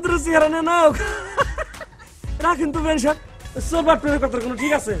রকম বান্দর চেহারা না নায়ক। রাখেন তো বেন সাহেব, সব আপনার কথা কোনো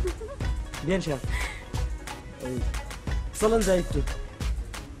ঠিক আছে? বেন সাহেব, এই চলেন যাই একটু,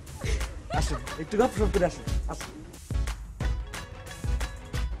 আসেন একটু গপ সপ করে আসেন। আসেন।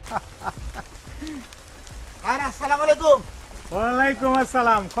 আর আসসালামু আলাইকুম। ওয়ালাইকুম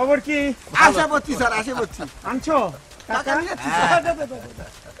আসসালাম। খবর কি? আসে বলছি স্যার, আসে বলছি। আনছো টাকা নিয়ে যাচ্ছি স্যার।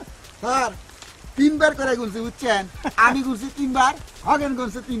 স্যার 3 বার করে গুনছি, বুঝছেন? আমি গুনছি 3 বার, হগেন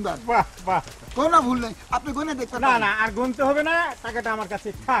গুনছে 3 বার। বাহ বাহ। কোনো ভুল নেই, আপনি গুনে দেখতে না না, আর গুনতে হবে না, টাকাটা আমার কাছে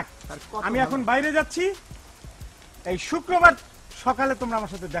থাক। আমি এখন বাইরে যাচ্ছি, এই শুক্রবার সকালে তোমরা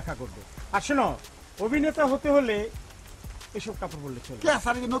আমার সাথে দেখা করবে। আর শোনো, অভিনেতা হতে হলে এসব কাপড় পরলে চলবে কে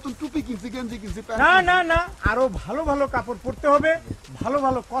স্যার নতুন টুপি কিনছি গেঞ্জি কিনছি না না না আরো ভালো ভালো কাপড় পরতে হবে ভালো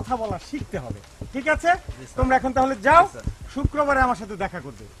ভালো কথা বলা শিখতে হবে ঠিক আছে তোমরা এখন তাহলে যাও শুক্রবারে আমার সাথে দেখা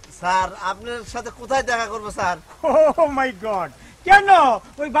করবে স্যার আপনার সাথে কোথায় দেখা করবো স্যার ও মাই গড কেন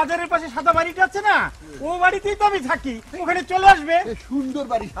ওই বাজারের পাশে সাদা বাড়িটা আছে না ও বাড়িতেই তো আমি থাকি ওখানে চলে আসবে সুন্দর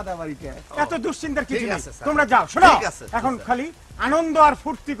বাড়ি সাদা বাড়িটা এত দুশ্চিন্তার কিছু ঠিক নেই আছে, স্যার। তোমরা যাও শোনো ঠিক আছে, এখন স্যার। খালি আনন্দ আর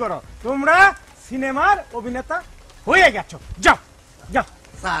ফুর্তি করো তোমরা সিনেমার অভিনেতা হয়ে গেছো যাও যাও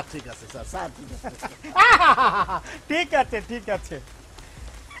স্যার ঠিক আছে স্যার স্যার ঠিক আছে ঠিক আছে ঠিক আছে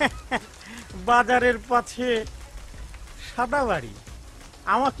বাজারের পাশে সাদা বাড়ি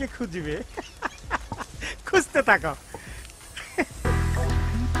আমাকে খুঁজবে খুঁজতে থাকো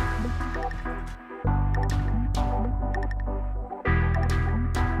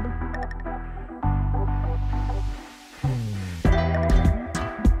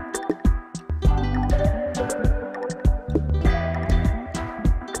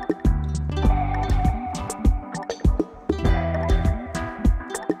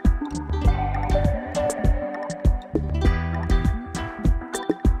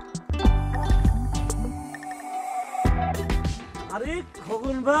আরে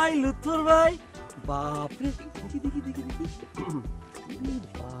খগন ভাই লুৎফর ভাই বাপরে দেখি দেখি দেখি দেখি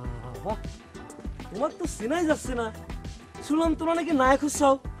বাবা তোমার তো চেনাই যাচ্ছে না শুনলাম তোমরা নাকি নায়ক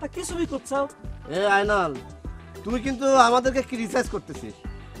হচ্ছাও তা কি ছবি করছাও এ আয়নাল তুই কিন্তু আমাদেরকে ক্রিটিসাইজ করতেছিস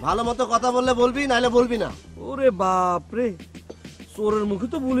ভালো মতো কথা বললে বলবি নাহলে বলবি না ওরে বাপরে চোরের মুখে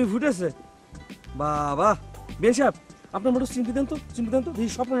তো বুলি ফুটেছে বাবা বেন সাহেব আপনার মোটর চিন্তি দেন তো এই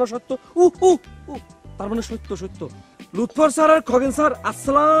স্বপ্ন না সত্য তার মানে সত্য সত্য লুৎফর স্যার আর খগেন স্যার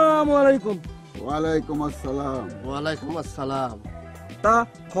আসসালামু আলাইকুম ওয়ালাইকুম আসসালাম ওয়ালাইকুম আসসালাম তা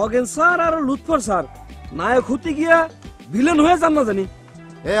খগেন স্যার আর লুৎফর স্যার নায়ক হতে গিয়া ভিলেন হয়ে যান না জানি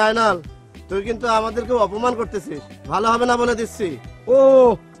এ আয়নাল তুই কিন্তু আমাদেরকে অপমান করতেছিস ভালো হবে না বলে দিচ্ছি ও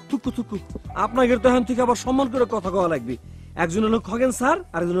থুকু থুকু আপনাকে তো এখন থেকে আবার সম্মান করে কথা কওয়া লাগবে একজন হলো খগেন স্যার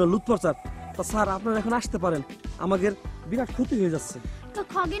আর একজন হলো লুৎফর স্যার তা স্যার আপনারা এখন আসতে পারেন আমাদের বিরাট ক্ষতি হয়ে যাচ্ছে তো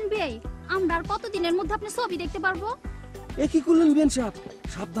খগেন ভাই আমরা আর কতদিনের মধ্যে আপনি ছবি দেখতে পারবো এ কি করলেন বেন সাহেব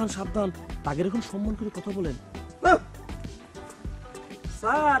সাবধান সাবধান তাকে এখন সম্মান করে কথা বলেন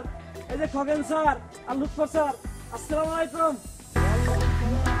স্যার এই যে খগেন স্যার আর লুৎফর স্যার আসসালামু আলাইকুম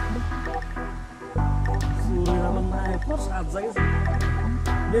সুরের আমার নায়ক সাত জায়গায়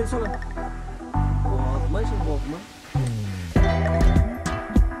বেন চলেন বদমাইশ বদমাইশ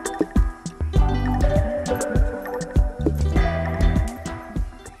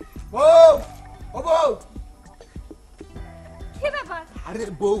কি ব্যাপার আরে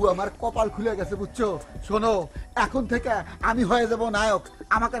বউ আমার কপাল খুলে গেছে বুঝছো শোনো এখন থেকে আমি হয়ে যাব নায়ক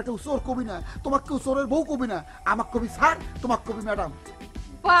আমাকে আর কেউ চোর কবি না তোমাকে কেউ চোরের বউ কবি না আমাকে কবি স্যার তোমাকে কবি ম্যাডাম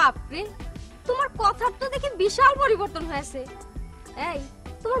বাপ রে তোমার কথার তো দেখি বিশাল পরিবর্তন হয়েছে এই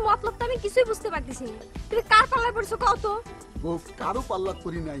তোমার মতলব তো আমি কিছুই বুঝতে পারতেছি না তুমি কার পাল্লায় পড়ছো কত বউ কারো পাল্লা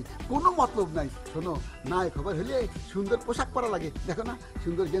করি নাই কোনো মতলব নাই শোনো নায়ক খবর হলে সুন্দর পোশাক পরা লাগে দেখো না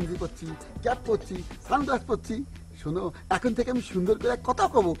সুন্দর গেঞ্জি পরছি ক্যাপ পরছি সানগ্লাস পরছি শোনো এখন থেকে আমি সুন্দর করে কথা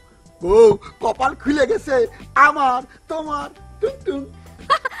কব বউ কপাল খুলে গেছে আমার তোমার টুং টুং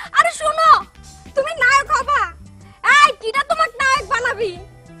আরে শোনো তুমি নায়ক হবা এই কিটা তোমাকে নায়ক বানাবি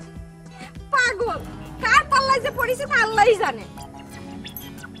পাগল কার পাল্লায় যে পড়িছে তা আল্লাহই জানে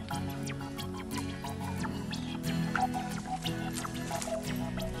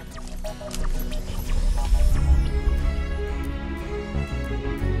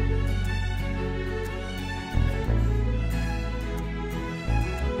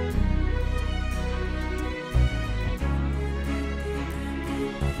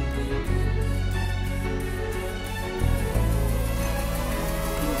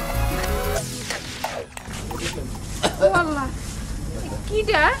আল্লাহ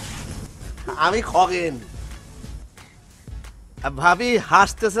কিটা আমি খগেন ভাবি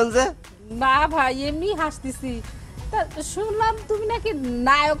হাসতেছেন যে না ভাই এমনি হাসতেছি তা শুনলাম তুমি নাকি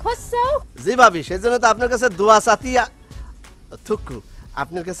নায়ক হচ্ছো জি ভাবি সেজন্য তো আপনার কাছে দোয়া চাতি থুকু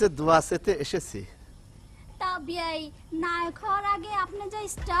আপনার কাছে দোয়া চেতে এসেছি তা বিয়াই নায়ক হওয়ার আগে আপনি যা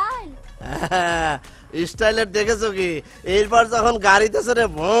স্টাইল স্টাইলের দেখেছো কি এরপর যখন গাড়িতে চড়ে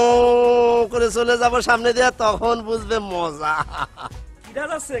ভোঁ করে চলে যাব সামনে দিয়ে তখন বুঝবে মজা কিরা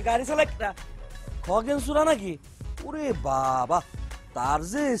যাচ্ছে গাড়ি চালায় কিরা খগেন সুরা নাকি ওরে বাবা তার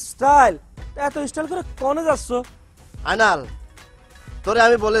যে স্টাইল এত স্টাইল করে কনে যাচ্ছ আনাল তোরে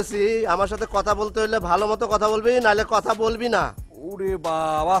আমি বলেছি আমার সাথে কথা বলতে হইলে ভালো মতো কথা বলবি নাহলে কথা বলবি না ওরে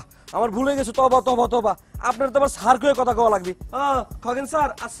বাবা আমার ভুলে গেছে তবা তবা তবা আপনার তো আবার স্যার করে কথা কওয়া লাগবে খগেন স্যার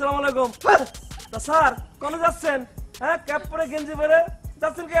আসসালামু আলাইকুম তা স্যার কোনে যাচ্ছেন হ্যাঁ ক্যাপ পরে গেঞ্জি পরে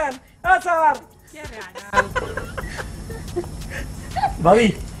যাচ্ছেন কেন স্যার ভাবি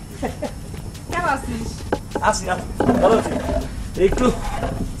কেমন আছিস? আসি ভালো আছি একটু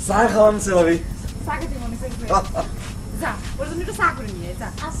চা খাওয়ানছে ভাবি চা খেতে মনে চাইছে যা ওর জন্য একটু চা করে নিয়ে আয়, যা।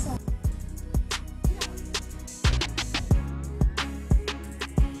 আচ্ছা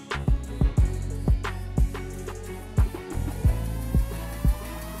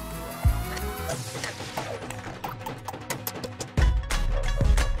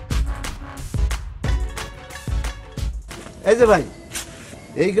এই যে ভাই,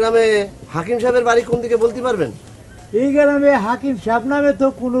 এই গ্রামে হাকিম সাহেবের বাড়ি কোন দিকে বলতে পারবেন? এই গ্রামে হাকিম সাহেব নামে তো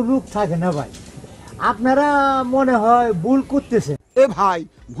কোনো লোক থাকে না ভাই, আপনারা মনে হয় ভুল করতেছে। এ ভাই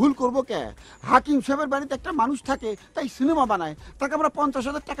ভুল করবো কে? হাকিম সাহেবের বাড়িতে একটা মানুষ থাকে, তাই সিনেমা বানায়, তাকে আমরা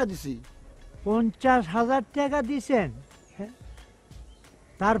 50,000 টাকা দিছি। 50,000 টাকা দিছেন? হ্যাঁ?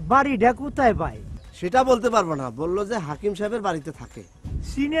 তার বাড়িটা কোথায় ভাই? সেটা বলতে পারবো না, বললো যে হাকিম সাহেবের বাড়িতে থাকে।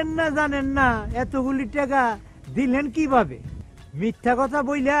 চিনেন না জানেন না, এতগুলি টাকা দিলেন কিভাবে? মিথ্যা কথা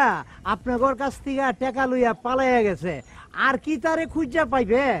বইলা আপনার কাছ থেকে টাকা লইয়া পালাইয়া গেছে, আর কি তারে খুঁজা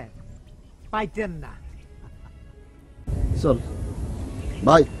পাইবে? পাইতেন না। চল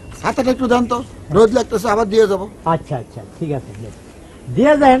ভাই ছাতাটা একটু দেন তো, রোদ লাগতেছে, আবার দিয়ে যাবো। আচ্ছা আচ্ছা ঠিক আছে,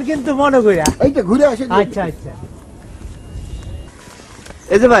 দিয়ে যান কিন্তু মনে কইরা। এইটা ঘুরে আসে। আচ্ছা আচ্ছা।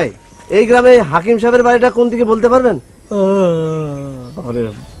 এই যে ভাই, এই গ্রামে হাকিম সাহেবের বাড়িটা কোন দিকে বলতে পারবেন? আরে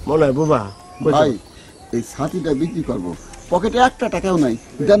মনে হয় বুবা। ভাই এই ছাতিটা বিক্রি করবো, পকেটে একটা টাকাও নাই,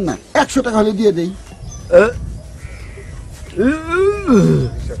 দেন না 100 টাকা হলে দিয়ে দেই।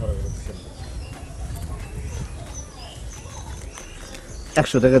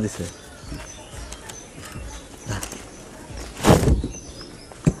 100 টাকা দিছে।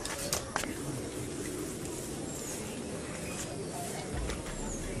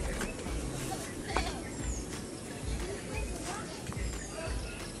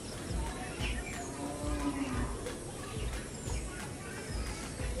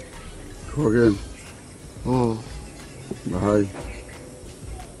 খগেন ভাই,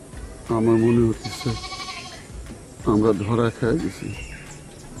 আমার মনে হচ্ছে আমরা ধরা খেয়ে গেছি,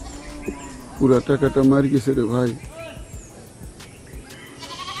 পুরা টাকাটা মার গেছে রে ভাই।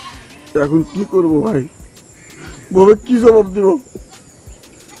 এখন কি করব ভাই? বউকে কি জবাব দিব?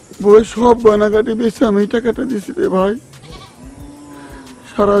 বউয়ের সব গয়নাগাটি বেছে আমি টাকাটা দিছি রে ভাই।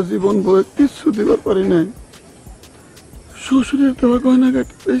 সারা জীবন বউয়ে কিচ্ছু দিবার পারি নাই, শ্বশুরের দেওয়া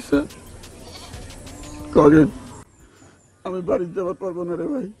গয়নাগাটি বেছে। খগেন আমি বাড়ি যাবার পারবো না রে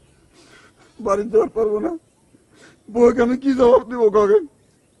ভাই, বাড়ি যাবার পারবো না। বউকে আমি কি জবাব দিব খগেন?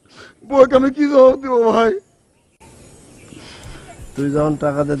 বউকে আমি কি জবাব দিব ভাই? তুই যখন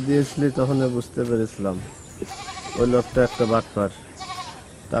টাকাটা দিয়েছিলি তখন বুঝতে পেরেছিলাম ওই লোকটা একটা বাটপার,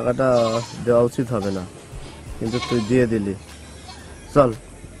 টাকাটা দেওয়া উচিত হবে না, কিন্তু তুই দিয়ে দিলি। চল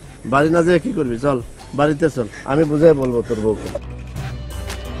বাড়ি না যেয়ে কি করবি, চল বাড়িতে চল, আমি বুঝাই বলবো তোর বউকে।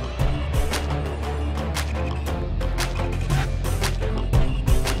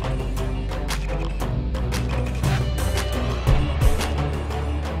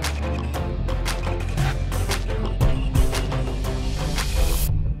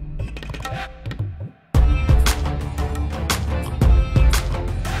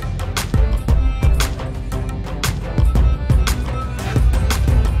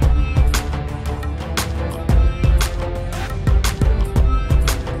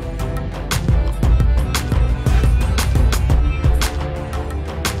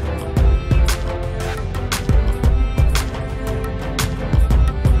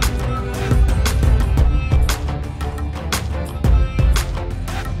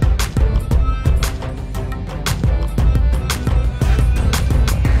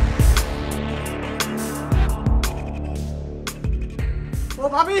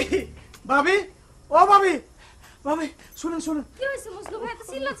 ভাবি ভাবি ও ভাবি ভাবি শুনুন শুনুন। কি হইছে মজনু ভাই, এত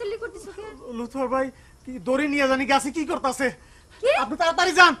চিল্লাচিল্লি করতেছো কেন? লুথর ভাই কি দড়ি নিয়ে জানি গেছে, কি করতেছে? কি? আপনি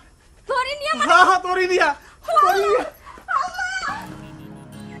তাড়াতাড়ি যান। ধরে নিয়ে মানে? হ্যাঁ হ্যাঁ দড়ি নিয়া, দড়ি নিয়া।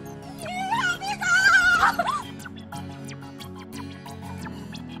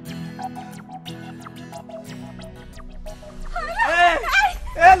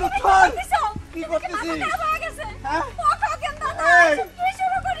 লুথর কি করতেছিস? হ্যাঁ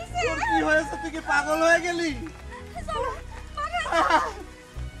কি হয়েছে, তুই কি পাগল হয়ে গেলি?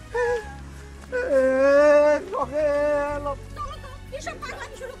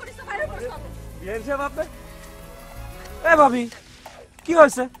 ভাবি কি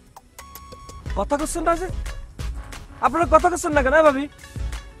হয়েছে? কথা করছেন না যে, আপনারা কথা করছেন না কেন ভাবি?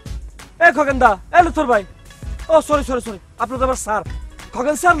 এ খগেন দা, এ লুথর ভাই, ও সরি সরি সরি, আপনার আমার sir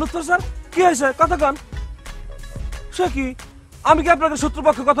Khagen sir, Luther sir, কি হয়েছে কথা কন? সে কি, আমি কি আপনাকে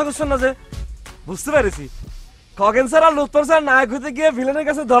শত্রুপক্ষে কথা করছেন না যে? বুঝতে পেরেছি খগেন স্যার আর লুৎফর স্যার নায়ক হতে গিয়ে ভিলেনের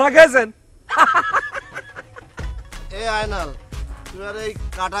কাছে ধরা খেয়েছেন। এ আয়নাল তুই আর এই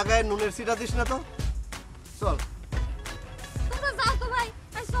কাটা গায়ে নুনের সিটা দিস না তো, চল। তোমরা যাও তো ভাই,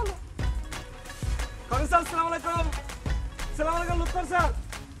 এই চলো। খগেন স্যার আসসালামু আলাইকুম। আসসালামু আলাইকুম লুৎফর স্যার।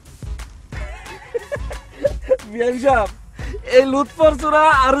 বিয়ান সাহেব এই লুৎফর সুরা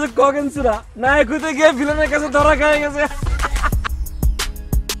আর যে খগেন সুরা নায়ক হতে গিয়ে ভিলেনের কাছে ধরা খেয়ে গেছে।